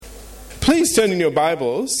Please turn in your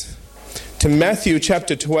Bibles to Matthew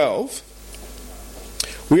chapter 12.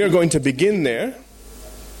 We are going to begin there.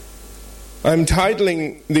 I'm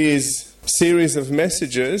titling these series of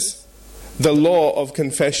messages, The Law of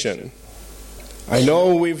Confession. I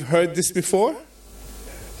know we've heard this before,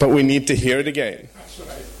 but we need to hear it again. That's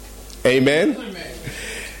right. Amen? Amen.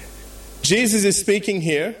 Jesus is speaking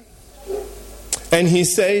here, and he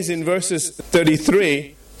says in verses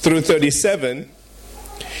 33 through 37,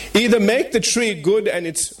 either make the tree good and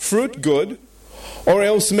its fruit good, or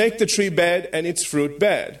else make the tree bad and its fruit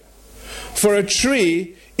bad. For a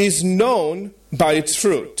tree is known by its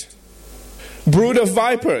fruit. Brood of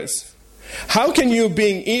vipers, how can you,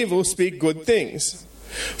 being evil, speak good things?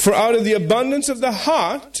 For out of the abundance of the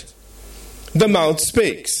heart, the mouth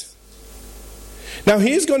speaks. Now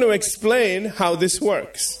he's going to explain how this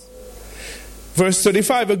works. Verse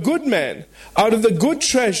 35, a good man, out of the good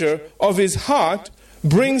treasure of his heart,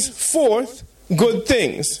 brings forth good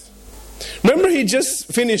things. Remember, he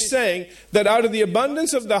just finished saying that out of the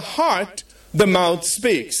abundance of the heart, the mouth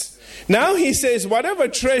speaks. Now he says whatever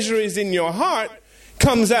treasure is in your heart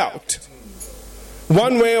comes out,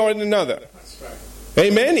 one way or another. That's right.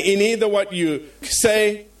 Amen? In either what you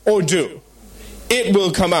say or do, it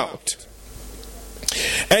will come out.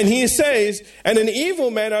 And he says, and an evil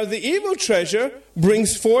man out of the evil treasure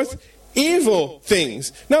brings forth evil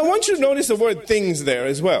things. Now I want you to notice the word things there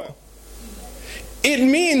as well. It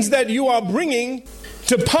means that you are bringing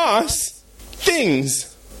to pass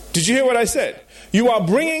things. Did you hear what I said? You are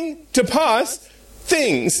bringing to pass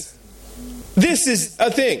things. This is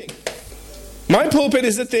a thing. My pulpit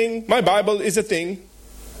is a thing. My Bible is a thing.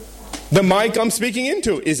 The mic I'm speaking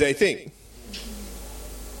into is a thing.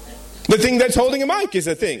 The thing that's holding a mic is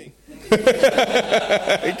a thing.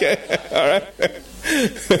 Okay, all right.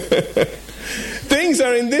 Things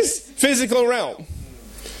are in this physical realm.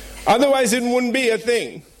 Otherwise it wouldn't be a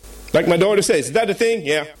thing. Like my daughter says, is that a thing?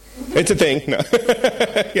 Yeah, it's a thing. No.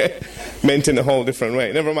 Okay. Meant in a whole different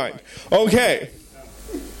way. Never mind. Okay.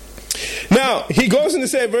 Now, he goes on to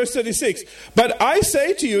say, verse 36, but I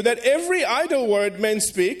say to you that every idle word men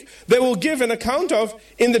speak, they will give an account of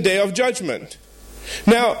in the day of judgment.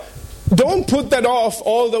 Now, don't put that off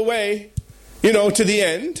all the way, to the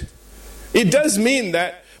end. It does mean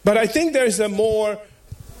that, but I think there's a more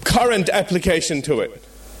current application to it.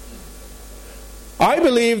 I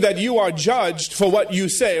believe that you are judged for what you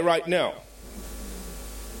say right now.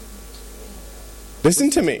 Listen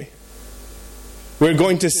to me. We're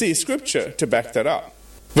going to see scripture to back that up.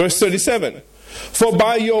 Verse 37. For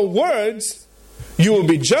by your words you will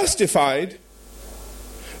be justified.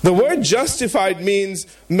 The word justified means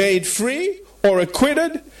made free or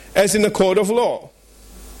acquitted as in a court of law.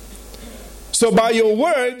 So by your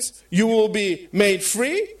words you will be made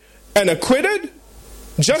free and acquitted,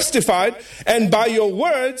 justified, and by your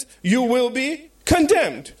words you will be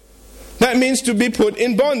condemned. That means to be put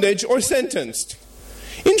in bondage or sentenced.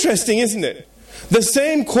 Interesting, isn't it? The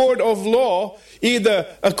same court of law either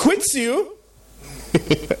acquits you,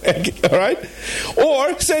 all right,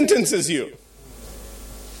 or sentences you.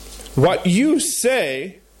 What you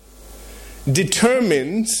say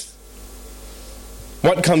determines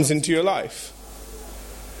what comes into your life.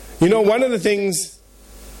 One of the things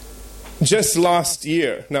just last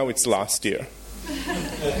year, now it's last year.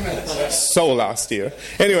 So last year.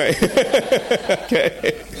 Anyway,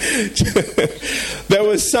 okay. There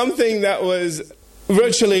was something that was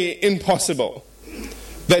virtually impossible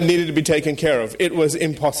that needed to be taken care of. It was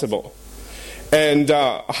impossible. And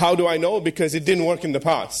how do I know? Because it didn't work in the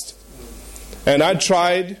past. And I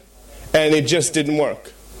tried, and it just didn't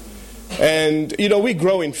work. And, we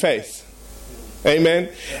grow in faith.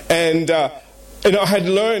 Amen? And, I had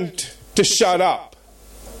learned to shut up.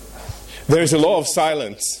 There's a law of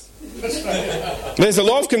silence. There's a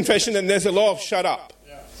law of confession, and there's a law of shut up.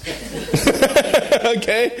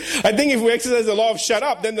 Okay? I think if we exercise the law of shut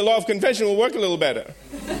up, then the law of confession will work a little better.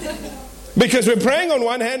 Because we're praying on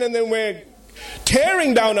one hand, and then we're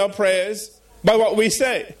tearing down our prayers by what we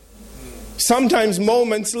say. Sometimes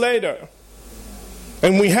moments later.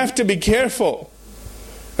 And we have to be careful.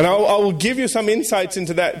 And I will give you some insights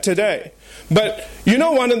into that today. But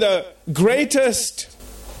one of the greatest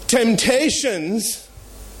temptations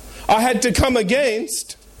I had to come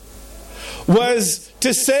against was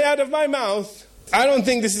to say out of my mouth, I don't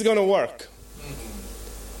think this is going to work.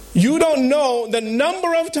 You don't know the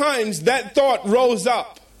number of times that thought rose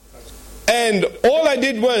up. And all I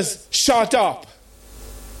did was shut up.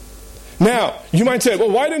 Now, you might say,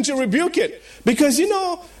 well, why don't you rebuke it? Because,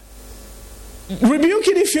 rebuke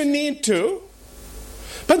it if you need to.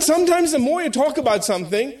 But sometimes the more you talk about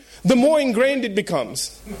something, the more ingrained it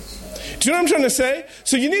becomes. Do you know what I'm trying to say?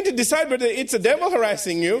 So you need to decide whether it's a devil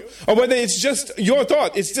harassing you or whether it's just your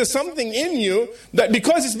thought. It's just something in you that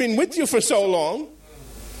because it's been with you for so long,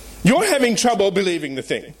 you're having trouble believing the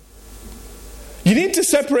thing. You need to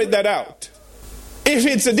separate that out. If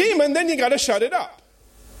it's a demon, then you got to shut it up.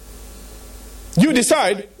 You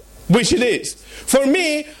decide which it is. For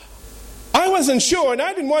me, I wasn't sure, and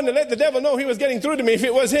I didn't want to let the devil know he was getting through to me if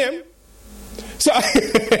it was him. So,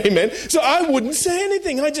 amen. So I wouldn't say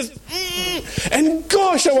anything. I just, and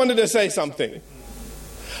gosh, I wanted to say something.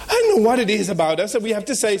 I don't know what it is about us that we have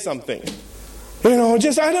to say something. I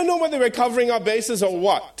don't know whether we're covering our bases or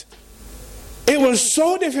what. It was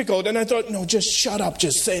so difficult, and I thought, no, just shut up.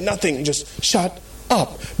 Just say nothing. Just shut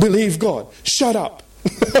up. Believe God. Shut up.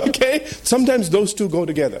 Okay? Sometimes those two go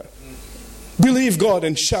together. Believe God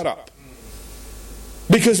and shut up.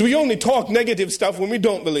 Because we only talk negative stuff when we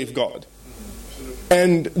don't believe God.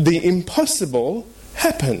 And the impossible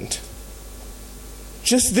happened.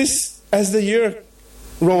 Just this, as the year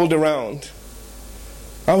rolled around,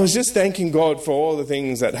 I was just thanking God for all the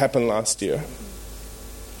things that happened last year.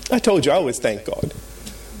 I told you I always thank God.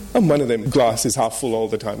 I'm one of them glass is half full all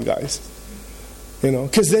the time guys.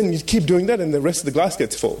 Because then you keep doing that and the rest of the glass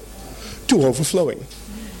gets full. To overflowing.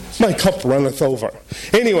 My cup runneth over.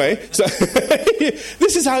 Anyway, so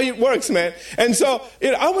this is how it works, man. And so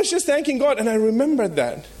I was just thanking God, and I remembered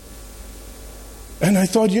that. And I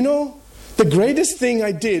thought, the greatest thing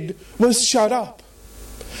I did was shut up.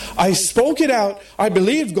 I spoke it out, I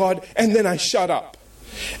believed God, and then I shut up.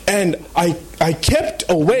 And I kept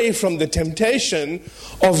away from the temptation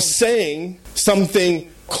of saying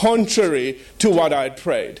something contrary to what I'd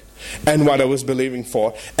prayed and what I was believing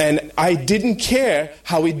for. And I didn't care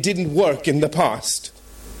how it didn't work in the past.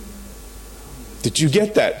 Did you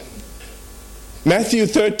get that? Matthew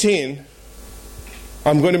 13,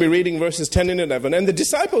 I'm going to be reading verses 10 and 11. And the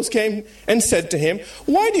disciples came and said to him,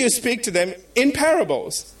 "Why do you speak to them in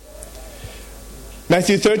parables?"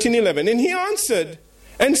 Matthew 13:11. And he answered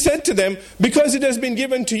and said to them, "Because it has been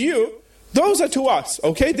given to you," those are to us,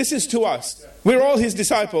 okay? This is to us. We're all his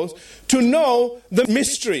disciples, to know the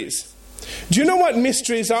mysteries. Do you know what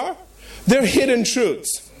mysteries are? They're hidden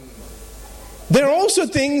truths. They're also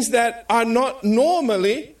things that are not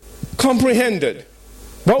normally comprehended.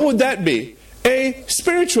 What would that be? A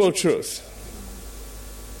spiritual truth.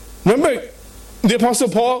 Remember, the Apostle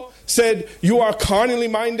Paul said, you are carnally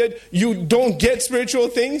minded, you don't get spiritual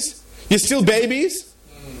things, you're still babies.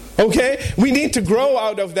 Okay? We need to grow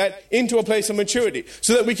out of that into a place of maturity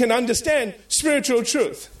so that we can understand spiritual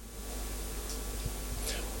truth.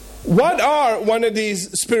 What are one of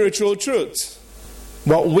these spiritual truths?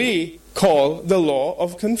 What we call the law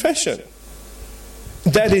of confession.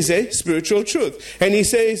 That is a spiritual truth. And he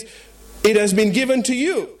says, it has been given to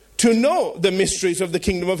you to know the mysteries of the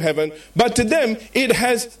kingdom of heaven, but to them it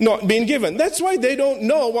has not been given. That's why they don't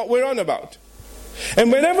know what we're on about.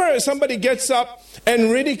 And whenever somebody gets up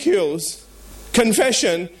and ridicules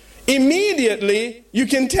confession, immediately you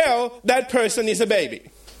can tell that person is a baby.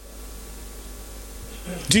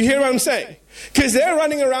 Do you hear what I'm saying? Because they're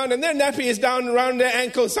running around and their nappy is down around their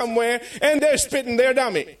ankle somewhere and they're spitting their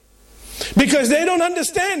dummy. Because they don't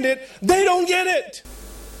understand it, they don't get it.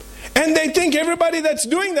 And they think everybody that's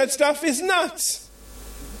doing that stuff is nuts.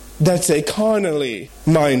 That's a carnally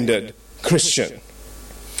minded Christian.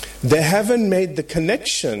 They haven't made the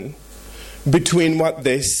connection between what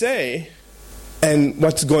they say and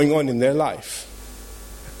what's going on in their life.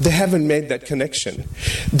 They haven't made that connection.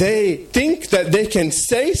 They think that they can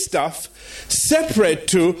say stuff separate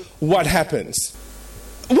to what happens.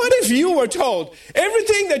 What if you were told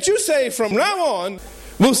everything that you say from now on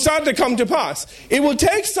will start to come to pass? It will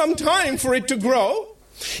take some time for it to grow.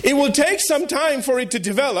 It will take some time for it to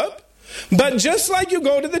develop. But just like you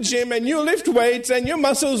go to the gym and you lift weights and your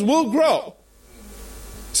muscles will grow.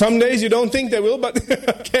 Some days you don't think they will, but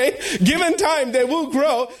okay, given time they will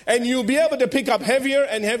grow and you'll be able to pick up heavier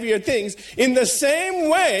and heavier things. In the same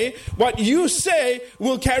way, what you say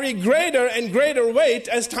will carry greater and greater weight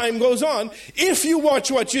as time goes on if you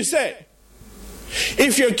watch what you say.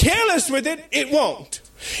 If you're careless with it, it won't.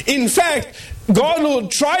 In fact, God will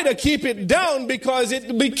try to keep it down because it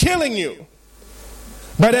will be killing you.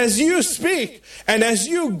 But as you speak and as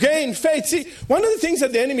you gain faith, see, one of the things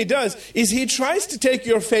that the enemy does is he tries to take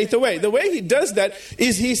your faith away. The way he does that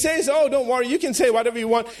is he says, oh, don't worry, you can say whatever you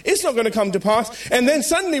want. It's not going to come to pass. And then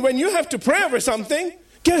suddenly when you have to pray over something,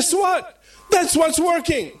 guess what? That's what's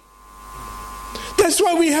working. That's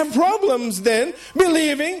why we have problems then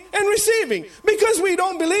believing and receiving. Because we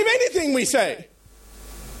don't believe anything we say.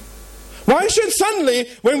 Why should suddenly,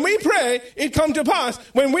 when we pray, it come to pass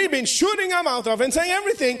when we've been shooting our mouth off and saying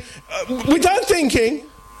everything without thinking,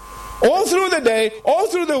 all through the day, all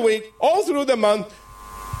through the week, all through the month,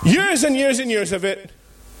 years and years and years of it.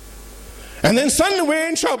 And then suddenly we're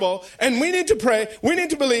in trouble and we need to pray, we need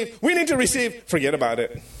to believe, we need to receive. Forget about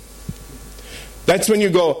it. That's when you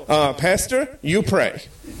go, Pastor, you pray.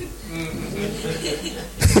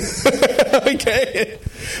 Okay.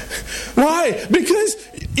 Why? Because,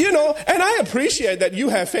 and I appreciate that you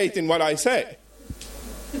have faith in what I say.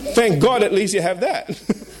 Thank God at least you have that.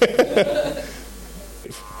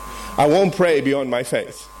 I won't pray beyond my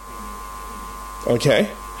faith. Okay?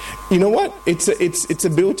 You know what? It's a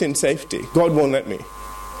built-in safety. God won't let me.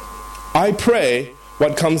 I pray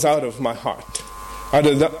what comes out of my heart. Out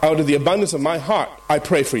of the abundance of my heart, I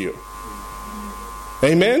pray for you.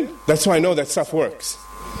 Amen? That's why I know that stuff works.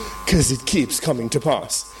 Because it keeps coming to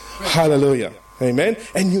pass. Hallelujah. Amen?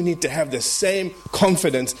 And you need to have the same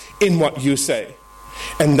confidence in what you say.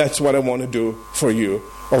 And that's what I want to do for you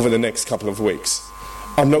over the next couple of weeks.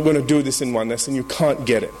 I'm not going to do this in one lesson. You can't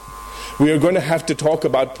get it. We are going to have to talk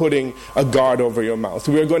about putting a guard over your mouth.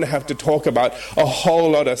 We are going to have to talk about a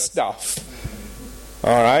whole lot of stuff.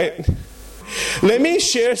 All right? Let me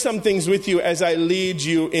share some things with you as I lead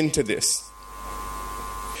you into this.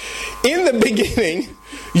 In the beginning,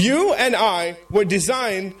 you and I were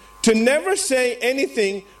designed to never say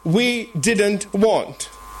anything we didn't want,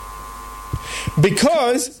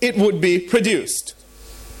 because it would be produced.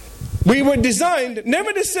 We were designed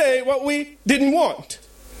never to say what we didn't want.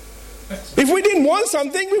 If we didn't want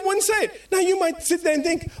something, we wouldn't say it. Now you might sit there and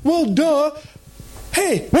think, well, duh.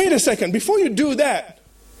 Hey, wait a second. Before you do that,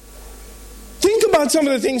 think about some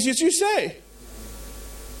of the things that you say.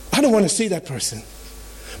 I don't want to see that person.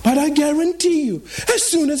 But I guarantee you, as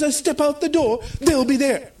soon as I step out the door, they'll be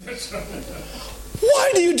there.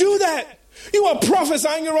 Why do you do that? You are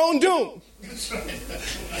prophesying your own doom.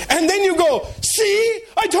 And then you go, see,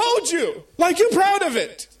 I told you, like you're proud of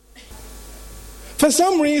it. For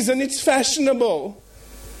some reason, it's fashionable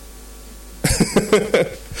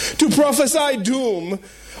to prophesy doom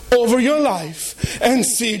over your life and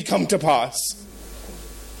see it come to pass.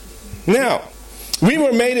 Now, we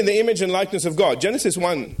were made in the image and likeness of God. Genesis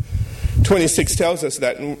 1:26 tells us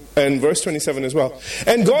that, and verse 27 as well.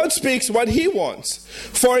 And God speaks what He wants.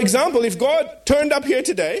 For example, if God turned up here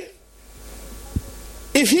today,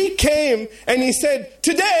 if He came and He said,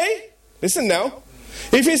 today, listen now,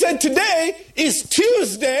 if He said today is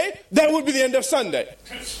Tuesday, that would be the end of Sunday.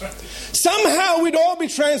 Somehow we'd all be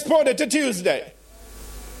transported to Tuesday.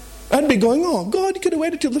 I'd be going, oh, God, you could have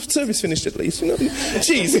waited till the service finished at least.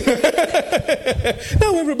 Jeez.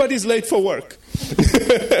 Now everybody's late for work.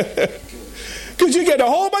 Because you get a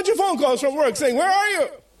whole bunch of phone calls from work saying, where are you?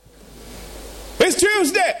 It's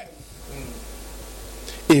Tuesday.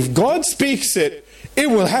 If God speaks it, it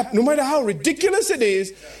will happen. No matter how ridiculous it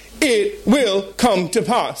is, it will come to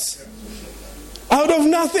pass. Out of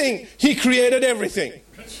nothing, He created everything.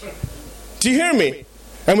 Do you hear me?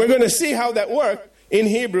 And we're going to see how that worked in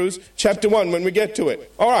Hebrews chapter 1 when we get to it.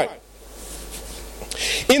 All right.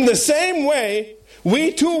 In the same way,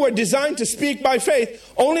 we too were designed to speak by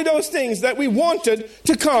faith only those things that we wanted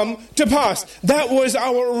to come to pass. That was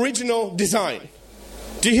our original design.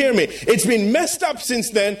 Do you hear me? It's been messed up since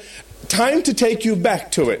then. Time to take you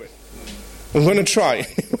back to it. I'm going to try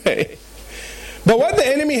anyway. But what the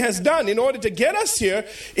enemy has done in order to get us here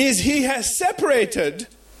is he has separated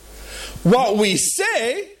what we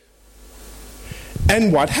say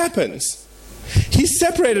and what happens. He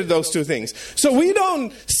separated those two things. So we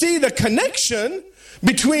don't see the connection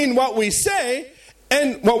between what we say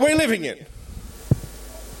and what we're living in.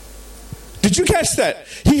 Did you catch that?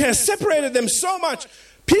 He has separated them so much,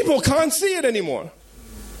 people can't see it anymore.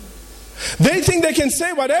 They think they can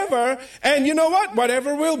say whatever, and you know what?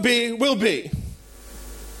 Whatever will be, will be.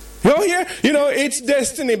 You're here? It's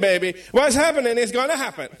destiny, baby. What's happening is going to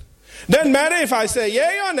happen. Doesn't matter if I say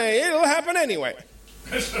yay or nay, it'll happen anyway.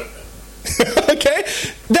 Okay?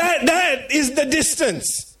 That is the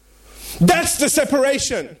distance. That's the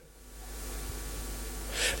separation.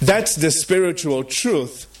 That's the spiritual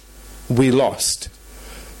truth we lost.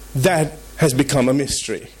 That has become a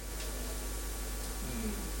mystery.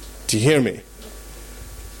 Do you hear me?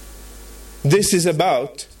 This is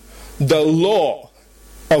about the law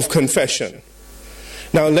of confession.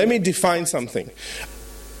 Now let me define something.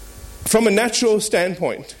 From a natural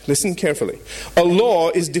standpoint, listen carefully. A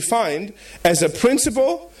law is defined as a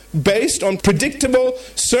principle based on predictable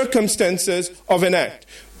circumstances of an act.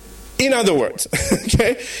 In other words,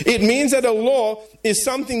 okay, it means that a law is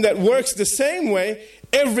something that works the same way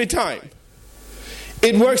every time.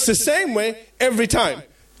 It works the same way every time.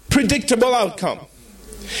 Predictable outcome.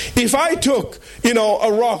 If I took,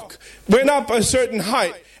 a rock, went up a certain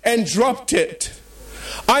height and dropped it,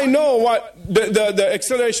 I know what the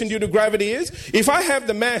acceleration due to gravity is. If I have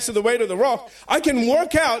the mass or the weight of the rock, I can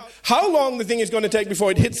work out how long the thing is going to take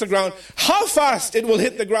before it hits the ground, how fast it will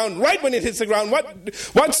hit the ground, right when it hits the ground,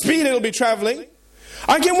 what speed it will be traveling.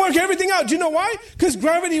 I can work everything out. Do you know why? Because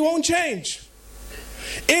gravity won't change.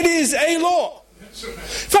 It is a law.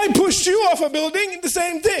 If I pushed you off a building, the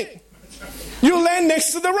same thing. You land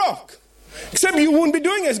next to the rock. Except you wouldn't be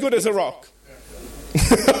doing as good as a rock.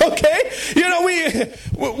 Okay?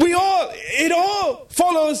 It all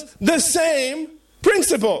follows the same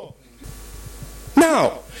principle.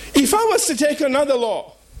 Now, if I was to take another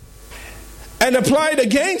law and apply it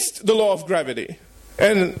against the law of gravity,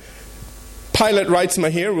 and Pilate writes my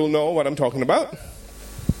here, will know what I'm talking about.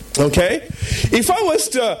 Okay? If I was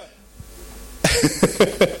to...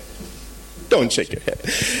 Don't shake your head.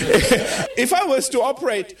 If I was to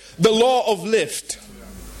operate the law of lift,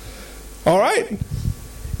 all right?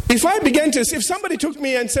 If somebody took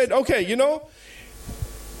me and said, okay,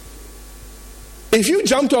 if you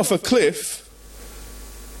jumped off a cliff,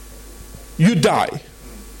 you die.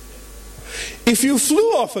 If you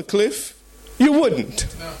flew off a cliff, you wouldn't.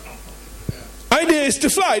 Idea is to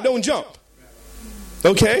fly, don't jump.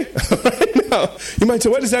 Okay? Now, you might say,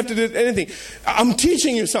 what does that have to do with anything? I'm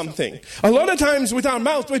teaching you something. A lot of times with our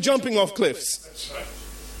mouth, we're jumping off cliffs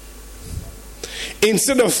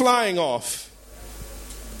instead of flying off.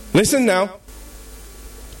 Listen now.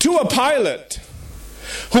 To a pilot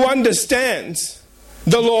who understands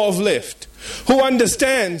the law of lift, who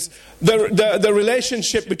understands the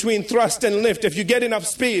relationship between thrust and lift. If you get enough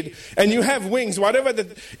speed and you have wings, whatever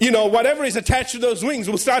is attached to those wings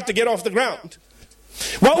will start to get off the ground.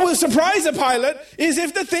 What will surprise a pilot is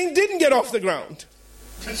if the thing didn't get off the ground.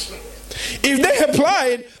 If they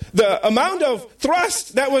applied the amount of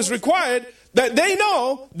thrust that was required, that they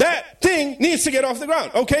know that thing needs to get off the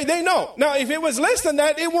ground. Okay, they know. Now, if it was less than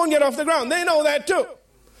that, it won't get off the ground. They know that too.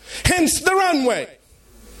 Hence the runway.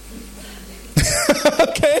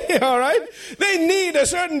 Okay, all right? They need a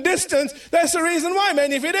certain distance. That's the reason why,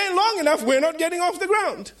 man. If it ain't long enough, we're not getting off the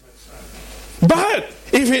ground. But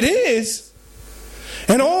if it is,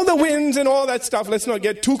 and all the winds and all that stuff, let's not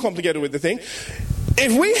get too complicated with the thing.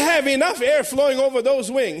 If we have enough air flowing over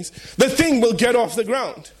those wings, the thing will get off the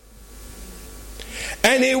ground.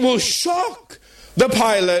 And it will shock the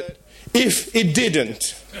pilot if it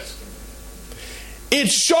didn't. It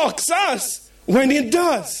shocks us when it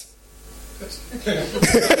does.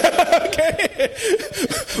 Okay?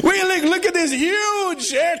 We look at this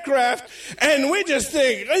huge aircraft and we just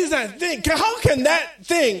think, what is that thing? How can that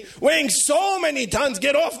thing weighing so many tons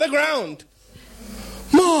get off the ground?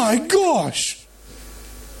 My gosh.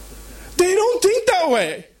 They don't think that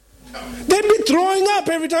way. They'd be throwing up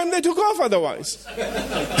every time they took off otherwise.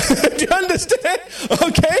 Do you understand?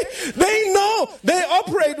 Okay? They know. They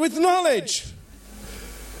operate with knowledge.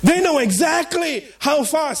 They know exactly how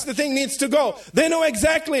fast the thing needs to go. They know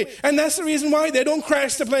exactly. And that's the reason why they don't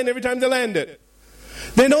crash the plane every time they land it.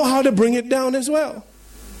 They know how to bring it down as well.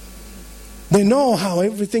 They know how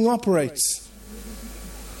everything operates.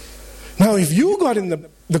 Now, if you got in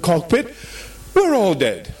the cockpit, we're all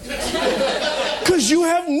dead. Because you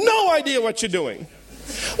have no idea what you're doing.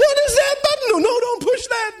 What is that button? No, don't push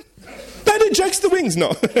that. That ejects the wings.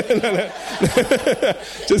 No.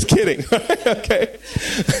 Just kidding. Okay.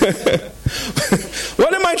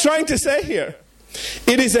 What am I trying to say here?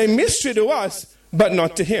 It is a mystery to us, but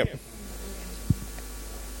not to him.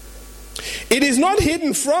 It is not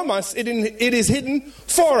hidden from us, it is hidden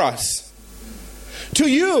for us. To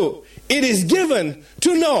you, it is given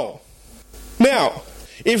to know. Now,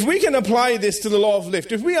 if we can apply this to the law of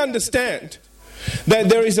lift, if we understand that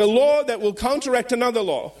there is a law that will counteract another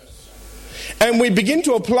law, and we begin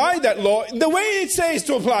to apply that law the way it says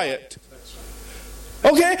to apply it.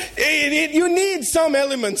 Okay? You need some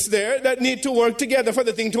elements there that need to work together for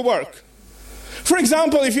the thing to work. For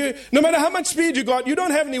example, no matter how much speed you got, you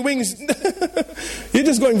don't have any wings. You're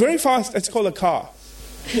just going very fast. It's called a car.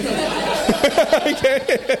 Okay?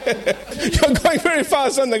 You're going very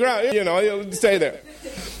fast on the ground. You'll stay there.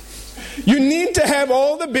 You need to have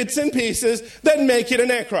all the bits and pieces that make it an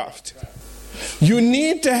aircraft. You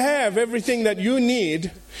need to have everything that you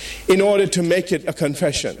need in order to make it a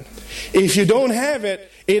confession. If you don't have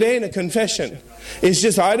it, it ain't a confession. It's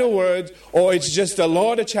just idle words, or it's just a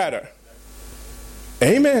law to chatter.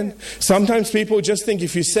 Amen. Sometimes people just think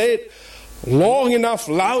if you say it long enough,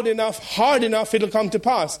 loud enough, hard enough, it'll come to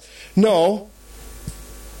pass. No.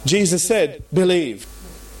 Jesus said, believe.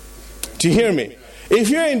 Do you hear me? If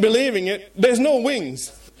you ain't believing it, there's no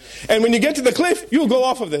wings. And when you get to the cliff, you'll go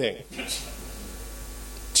off of the thing.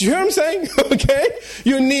 Do you hear what I'm saying? Okay?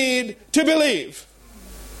 You need to believe.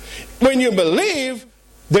 When you believe,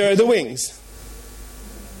 there are the wings.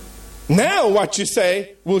 Now what you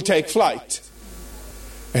say will take flight.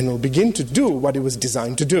 And it will begin to do what it was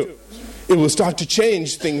designed to do. It will start to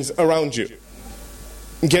change things around you.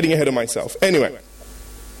 I'm getting ahead of myself. Anyway.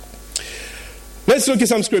 Let's look at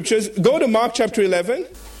some scriptures. Go to Mark chapter 11.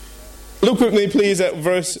 Look with me, please, at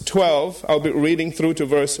verse 12. I'll be reading through to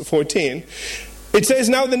verse 14. It says,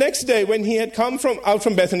 "Now the next day, when he had come out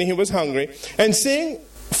from Bethany, he was hungry. And seeing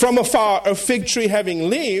from afar a fig tree having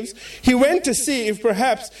leaves, he went to see if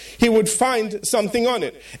perhaps he would find something on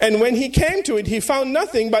it. And when he came to it, he found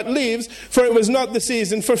nothing but leaves, for it was not the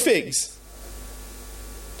season for figs."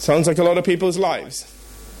 Sounds like a lot of people's lives.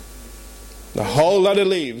 A whole lot of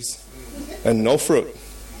leaves and no fruit.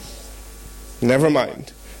 Never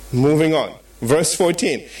mind. Moving on. Verse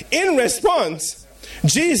 14. In response,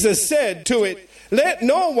 Jesus said to it, "Let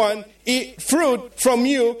no one eat fruit from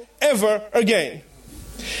you ever again."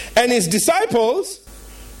 And his disciples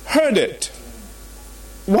heard it.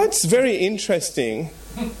 What's very interesting,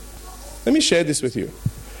 let me share this with you.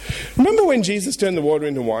 Remember when Jesus turned the water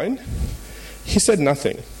into wine? He said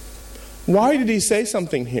nothing. Why did he say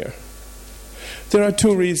something here? There are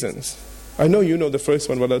two reasons. I know you know the first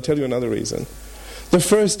one, but I'll tell you another reason. The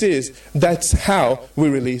first is, that's how we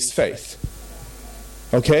release faith.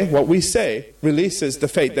 Okay? What we say releases the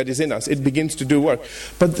faith that is in us. It begins to do work.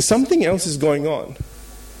 But something else is going on.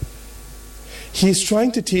 He's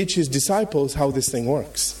trying to teach his disciples how this thing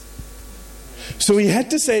works. So he had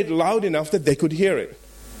to say it loud enough that they could hear it.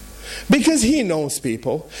 Because he knows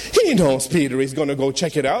people. He knows Peter is going to go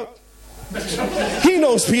check it out. He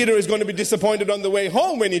knows Peter is going to be disappointed on the way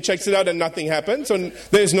home when he checks it out and nothing happens. So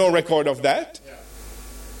there's no record of that.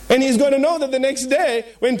 And he's going to know that the next day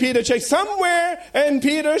when Peter checks somewhere and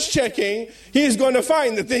Peter's checking, he's going to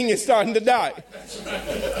find the thing is starting to die.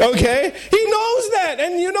 Okay? He knows that.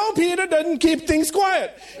 And you know Peter doesn't keep things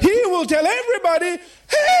quiet. He will tell everybody,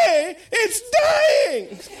 "Hey, it's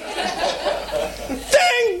dying."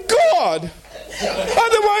 Thank God.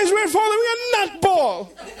 Otherwise we're following a nutball.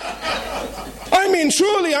 I mean,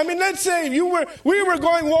 truly, let's say we were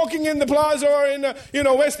walking in the plaza or in,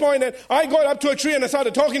 West Point, and I got up to a tree and I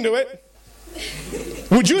started talking to it.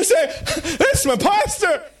 Would you say, "That's my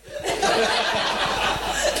pastor"?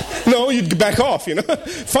 No, you'd back off,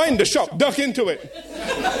 Find the shop, duck into it.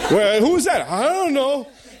 Well, who's that? I don't know.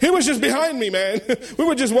 He was just behind me, man. We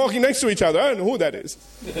were just walking next to each other. I don't know who that is.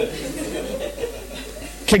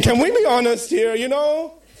 Can we be honest here,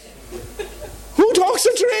 Who talks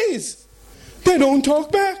to trees? They don't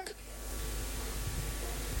talk back.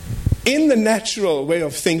 In the natural way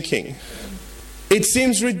of thinking, it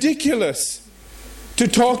seems ridiculous to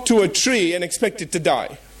talk to a tree and expect it to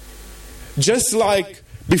die. Just like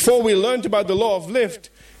before we learned about the law of lift,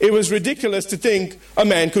 it was ridiculous to think a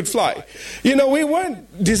man could fly. We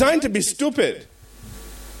weren't designed to be stupid.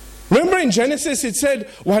 Remember in Genesis it said,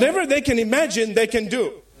 whatever they can imagine, they can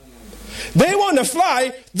do. They want to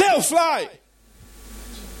fly, they'll fly.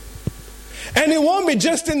 And it won't be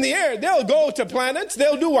just in the air. They'll go to planets,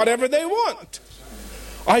 they'll do whatever they want.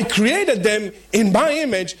 I created them in my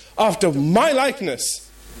image after my likeness.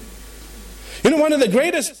 One of the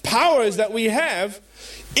greatest powers that we have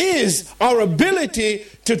is our ability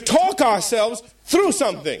to talk ourselves through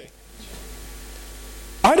something.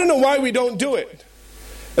 I don't know why we don't do it.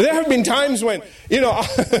 There have been times when,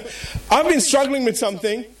 I've been struggling with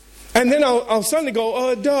something, and then I'll suddenly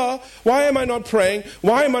go, why am I not praying?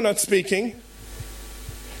 Why am I not speaking?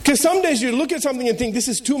 Because some days you look at something and think, this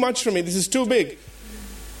is too much for me, this is too big.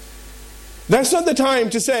 That's not the time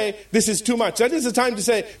to say, this is too much. That is the time to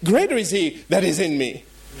say, greater is he that is in me.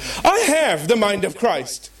 I have the mind of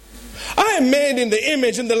Christ. I am made in the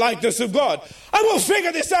image and the likeness of God. I will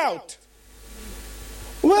figure this out.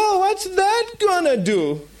 Well, what's that gonna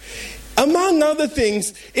do? Among other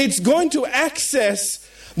things, it's going to access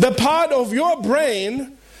the part of your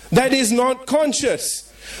brain that is not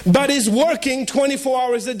conscious, but is working 24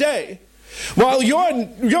 hours a day. While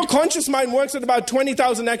your conscious mind works at about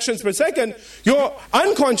 20,000 actions per second, your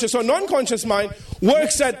unconscious or non-conscious mind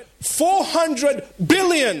works at 400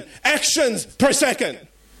 billion actions per second.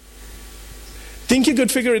 Think you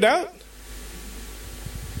could figure it out?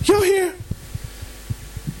 You're here.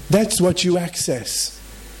 That's what you access.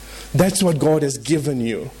 That's what God has given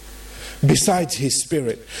you. Besides His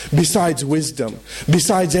Spirit, besides wisdom,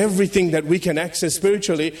 besides everything that we can access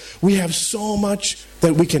spiritually, we have so much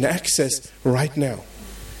that we can access right now.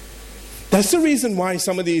 That's the reason why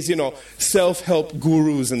some of these, self-help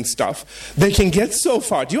gurus and stuff, they can get so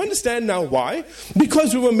far. Do you understand now why?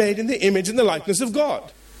 Because we were made in the image and the likeness of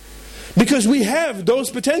God. Because we have those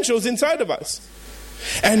potentials inside of us.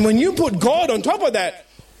 And when you put God on top of that,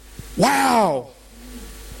 wow.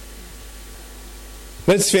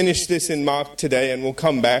 Let's finish this in Mark today and we'll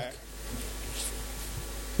come back.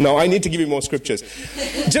 No, I need to give you more scriptures.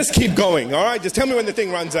 Just keep going, all right? Just tell me when the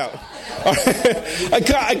thing runs out. All right?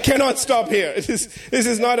 I cannot stop here. This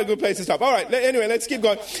is not a good place to stop. All right, anyway, let's keep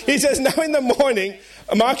going. He says, now in the morning,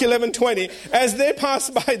 Mark 11:20, as they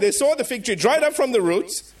passed by, they saw the fig tree dried up from the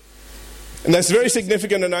roots. And that's very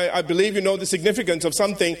significant, and I believe you know the significance of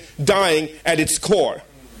something dying at its core.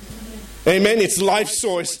 Amen? Its life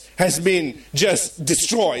source has been just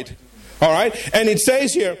destroyed. All right? And it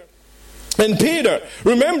says here, and Peter,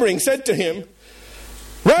 remembering, said to him,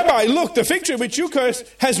 Rabbi, look, the fig tree which you cursed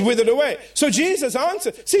has withered away. So Jesus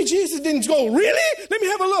answered. See, Jesus didn't go, really? Let me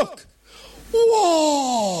have a look.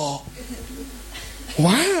 Whoa.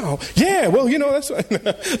 Wow. Yeah, well, that's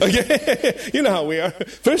okay. You know how we are.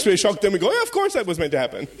 First we're shocked, then we go, yeah, of course that was meant to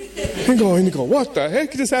happen. And you go, what the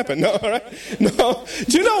heck just happened? No, all right? No.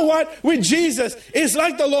 Do you know what? With Jesus, it's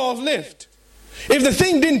like the law of lift. If the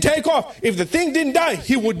thing didn't take off, if the thing didn't die,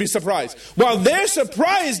 he would be surprised. While they're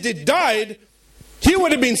surprised it died, he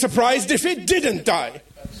would have been surprised if it didn't die.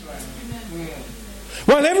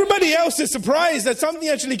 While everybody else is surprised that something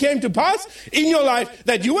actually came to pass in your life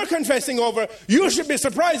that you were confessing over, you should be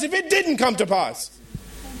surprised if it didn't come to pass.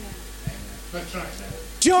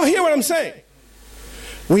 Do you all hear what I'm saying?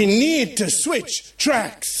 We need to switch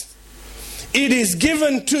tracks. It is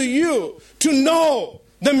given to you to know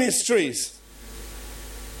the mysteries.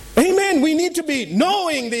 Amen. We need to be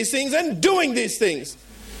knowing these things and doing these things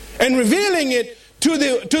and revealing it to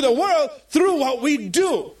the world through what we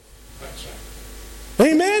do.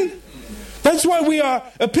 Amen. That's why we are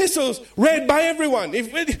epistles read by everyone.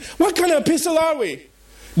 What kind of epistle are we?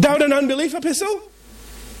 Doubt and unbelief epistle?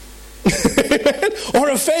 Or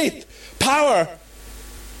a faith, power,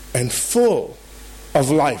 and full of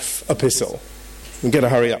life epistle? We got to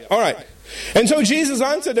hurry up. All right. And so Jesus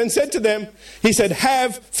answered and said to them, he said,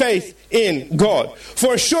 have faith in God.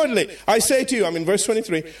 For assuredly, I say to you, I'm in verse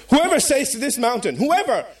 23, whoever says to this mountain,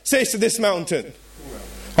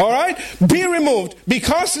 all right, be removed, be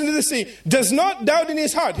cast into the sea, does not doubt in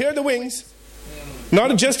his heart. Here are the wings.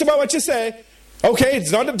 Not just about what you say. Okay,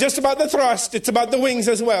 it's not just about the thrust, it's about the wings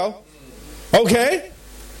as well. Okay?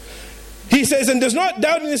 He says, and does not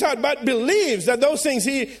doubt in his heart, but believes that those things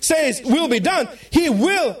he says will be done. He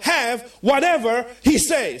will have whatever he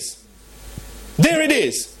says. There it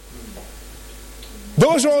is.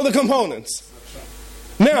 Those are all the components.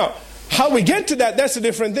 Now, how we get to that, that's a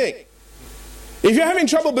different thing. If you're having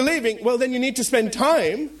trouble believing, well, then you need to spend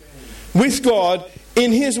time with God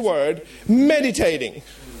in his word, meditating,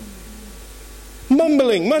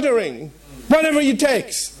 mumbling, muttering, whatever it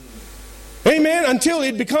takes. Amen? Until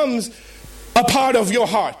it becomes a part of your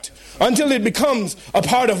heart. Until it becomes a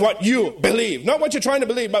part of what you believe. Not what you're trying to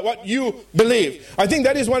believe, but what you believe. I think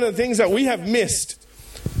that is one of the things that we have missed.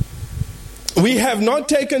 We have not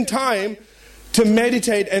taken time to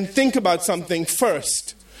meditate and think about something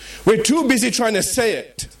first. We're too busy trying to say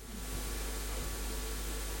it.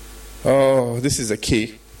 Oh, this is a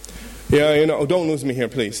key. Yeah, don't lose me here,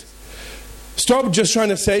 please. Stop just trying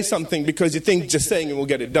to say something because you think just saying it will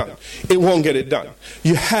get it done. It won't get it done.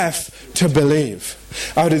 You have to believe.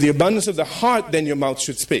 Out of the abundance of the heart, then your mouth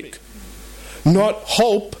should speak. Not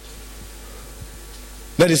hope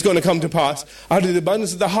that it's going to come to pass. Out of the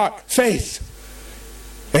abundance of the heart, faith.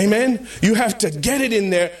 Amen? You have to get it in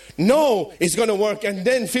there, know it's going to work, and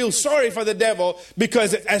then feel sorry for the devil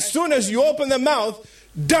because as soon as you open the mouth,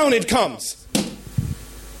 down it comes.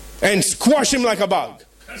 And squash him like a bug.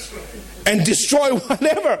 And destroy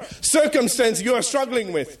whatever circumstance you are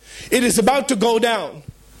struggling with. It is about to go down.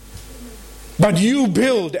 But you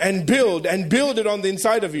build and build and build it on the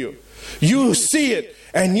inside of you. You see it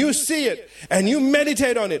and you see it and you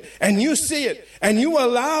meditate on it and you see it and you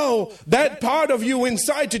allow that part of you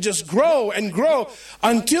inside to just grow and grow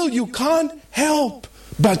until you can't help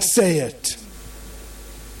but say it.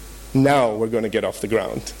 Now we're going to get off the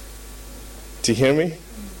ground. Do you hear me?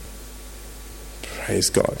 Praise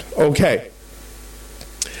God. Okay.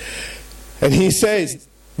 And he says,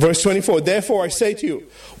 verse 24, therefore I say to you,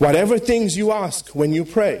 whatever things you ask when you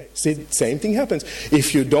pray. See, same thing happens.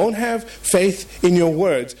 If you don't have faith in your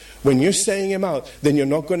words when you're saying them out, then you're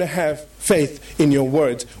not going to have faith in your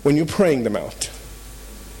words when you're praying them out.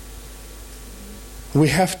 We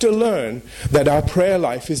have to learn that our prayer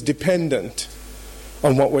life is dependent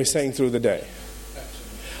on what we're saying through the day.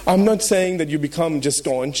 I'm not saying that you become just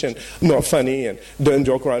staunch and not funny and don't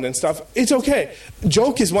joke around and stuff. It's okay.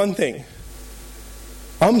 Joke is one thing.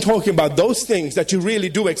 I'm talking about those things that you really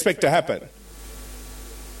do expect to happen.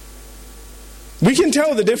 We can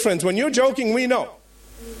tell the difference. When you're joking, we know.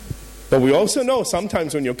 But we also know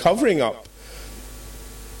sometimes when you're covering up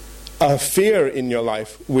a fear in your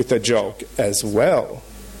life with a joke as well.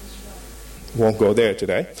 Won't go there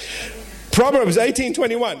today. Proverbs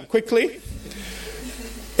 18:21, quickly.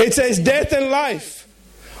 It says, death and life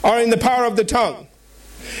are in the power of the tongue.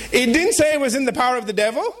 It didn't say it was in the power of the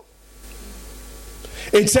devil.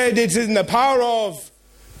 It said it's in the power of...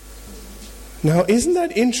 Now, isn't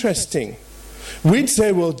that interesting? We'd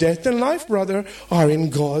say, well, death and life, brother, are in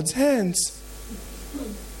God's hands.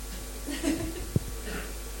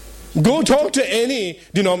 Go talk to any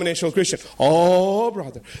denominational Christian. Oh,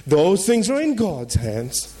 brother, those things are in God's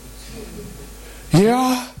hands.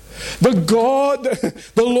 Yeah, the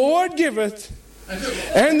Lord giveth,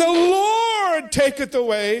 and the Lord taketh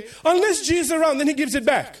away, unless Jesus is around, then he gives it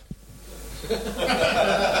back.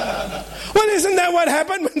 Well, isn't that what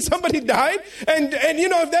happened when somebody died? And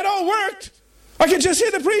if that all worked, I could just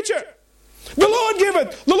hear the preacher. The Lord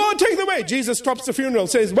giveth, the Lord taketh away. Jesus stops the funeral,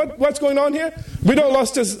 says, what's going on here? Widow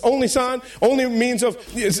lost his only son, only means of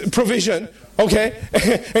provision. Okay?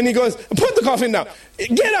 And he goes, put the coffin down.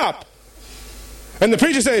 Get up. And the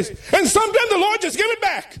preacher says, and sometimes the Lord just give it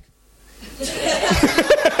back.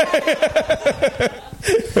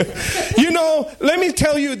 Let me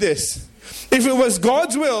tell you this. If it was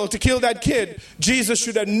God's will to kill that kid, Jesus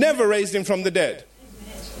should have never raised him from the dead.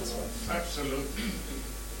 Absolutely.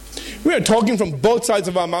 We are talking from both sides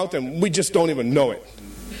of our mouth and we just don't even know it.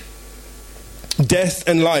 Death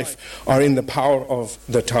and life are in the power of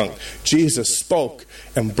the tongue. Jesus spoke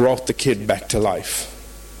and brought the kid back to life.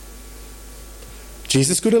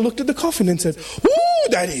 Jesus could have looked at the coffin and said, "Ooh,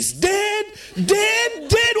 that is dead, dead,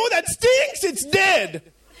 dead. Oh, that stinks, it's dead.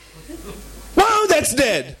 Wow, that's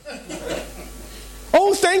dead.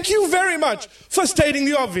 Oh, thank you very much for stating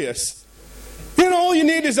the obvious. All you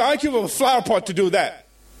need is the IQ of a flower pot to do that.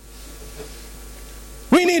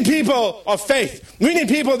 We need people of faith. We need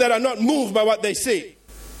people that are not moved by what they see."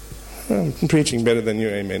 I'm preaching better than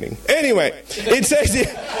you're amening. Anyway, it says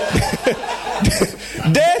here,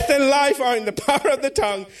 death and life are in the power of the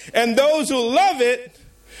tongue, and those who love it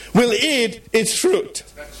will eat its fruit.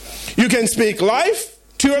 You can speak life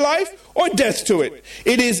to your life or death to it.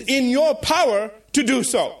 It is in your power to do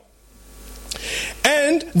so.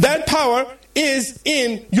 And that power is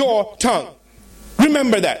in your tongue.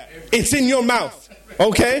 Remember that. It's in your mouth.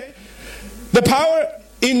 Okay? The power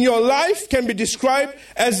in your life can be described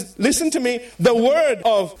as, listen to me, the word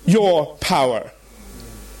of your power.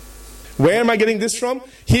 Where am I getting this from?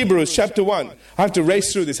 Hebrews chapter 1. I have to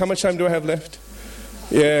race through this. How much time do I have left?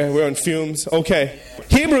 Yeah, we're on fumes. Okay.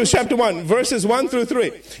 Hebrews chapter 1, verses 1 through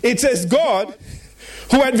 3. It says, God,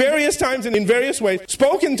 who at various times and in various ways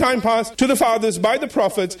spoke in time past to the fathers by the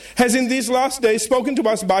prophets, has in these last days spoken to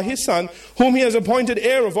us by his Son, whom he has appointed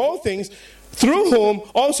heir of all things, through whom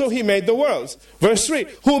also he made the worlds. Verse 3,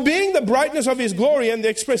 who being the brightness of his glory and the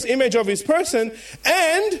express image of his person,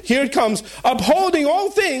 and, here it comes, upholding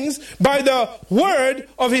all things by the word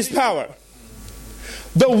of his power.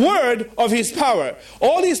 The word of his power.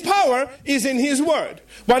 All his power is in his word.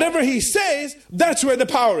 Whatever he says, that's where the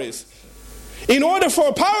power is. In order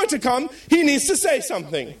for power to come, he needs to say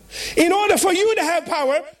something. In order for you to have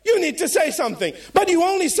power, you need to say something. But you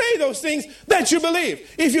only say those things that you believe.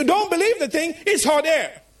 If you don't believe the thing, it's hot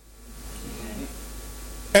air.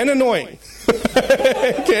 And annoying.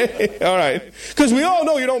 Okay, all right. Because we all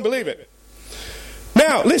know you don't believe it.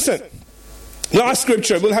 Now, listen. Last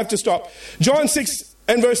scripture, we'll have to stop. John 6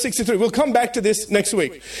 and verse 63. We'll come back to this next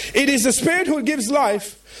week. It is the Spirit who gives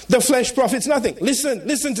life. The flesh profits nothing.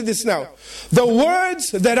 Listen to this now. The words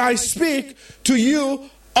that I speak to you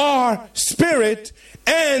are spirit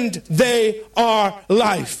and they are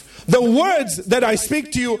life. The words that I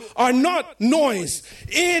speak to you are not noise.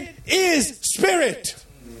 It is spirit.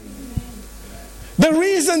 The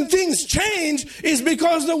reason things change is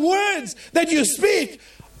because the words that you speak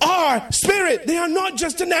are spirit. They are not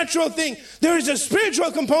just a natural thing. There is a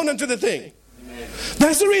spiritual component to the thing.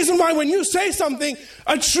 That's the reason why when you say something,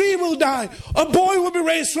 a tree will die, a boy will be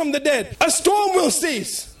raised from the dead, a storm will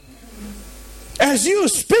cease. As you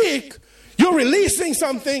speak, you're releasing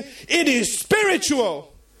something. It is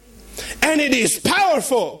spiritual and it is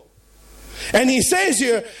powerful. And he says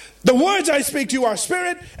here, the words I speak to you are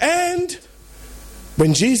spirit, and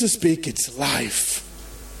when Jesus speaks, it's life.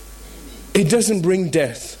 It doesn't bring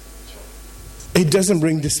death. It doesn't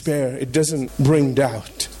bring despair. It doesn't bring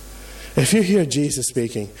doubt. If you hear Jesus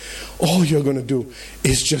speaking, all you're going to do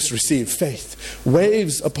is just receive faith.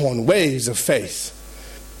 Waves upon waves of faith.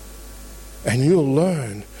 And you'll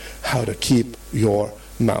learn how to keep your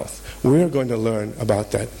mouth. We're going to learn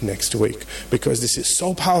about that next week, because this is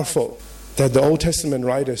so powerful that the Old Testament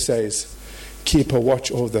writer says, keep a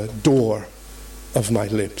watch over the door of my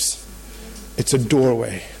lips. It's a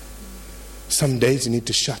doorway. Some days you need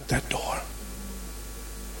to shut that door.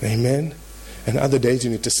 Amen? And other days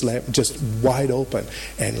you need to slam just wide open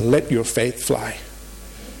and let your faith fly.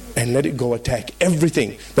 And let it go attack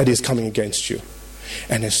everything that is coming against you.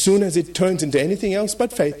 And as soon as it turns into anything else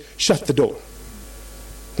but faith, shut the door.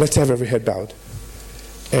 Let's have every head bowed,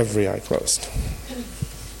 every eye closed.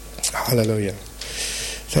 Hallelujah.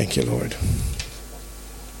 Thank you, Lord.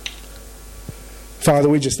 Father,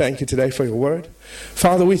 we just thank you today for your word.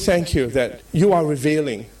 Father, we thank you that you are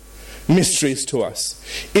revealing mysteries to us.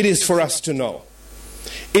 It is for us to know.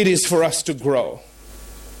 It is for us to grow.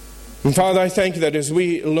 And Father, I thank you that as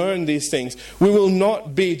we learn these things, we will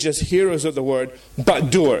not be just hearers of the word, but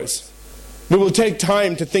doers. We will take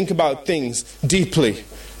time to think about things deeply,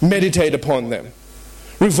 meditate upon them,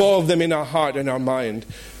 revolve them in our heart and our mind,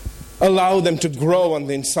 allow them to grow on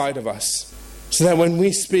the inside of us, so that when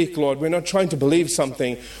we speak, Lord, we're not trying to believe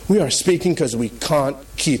something. We are speaking because we can't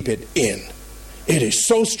keep it in. It is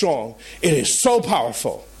so strong, it is so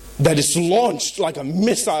powerful, that it's launched like a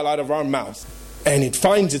missile out of our mouth, and it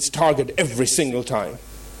finds its target every single time.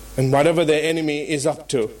 And whatever the enemy is up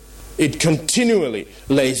to, it continually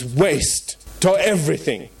lays waste to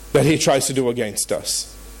everything that he tries to do against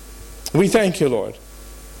us. We thank you, Lord,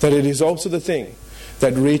 that it is also the thing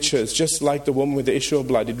that reaches, just like the woman with the issue of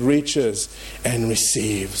blood, it reaches and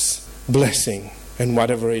receives blessing and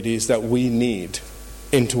whatever it is that we need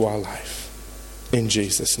into our life. In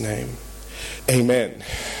Jesus' name, amen.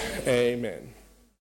 Amen.